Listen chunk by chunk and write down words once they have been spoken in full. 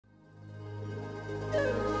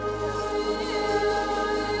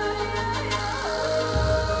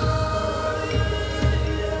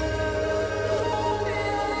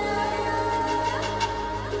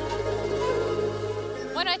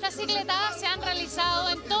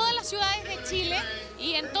ciudades de Chile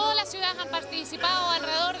y en todas las ciudades han participado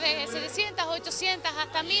alrededor de 700, 800,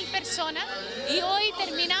 hasta 1000 personas y hoy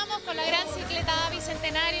terminamos con la gran Cicletada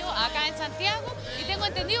Bicentenario acá en Santiago y tengo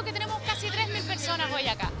entendido que tenemos casi 3000 personas hoy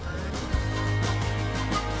acá.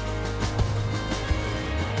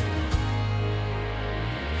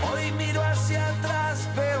 Hoy miro hacia atrás,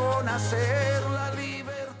 veo nacer la libertad.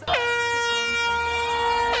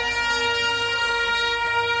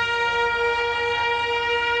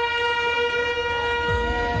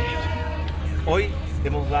 Hoy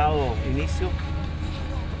hemos dado inicio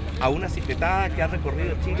a una cicletada que ha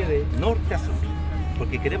recorrido Chile de norte a sur,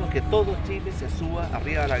 porque queremos que todo Chile se suba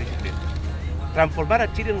arriba de la bicicleta. Transformar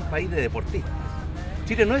a Chile en un país de deportistas.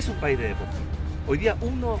 Chile no es un país de deportistas. Hoy día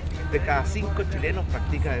 1 de cada 5 chilenos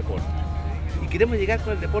practica deporte. Y queremos llegar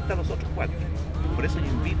con el deporte a los otros 4. Por eso yo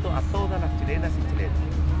invito a todas las chilenas y chilenos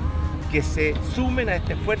que se sumen a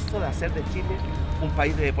este esfuerzo de hacer de Chile un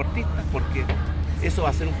país de deportistas, porque eso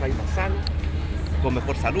va a ser un país más sano, con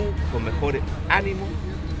mejor salud, con mejor ánimo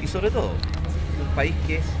y sobre todo un país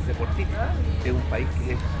que es deportista, es un país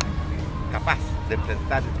que es capaz de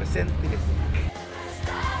enfrentar el presente y el futuro.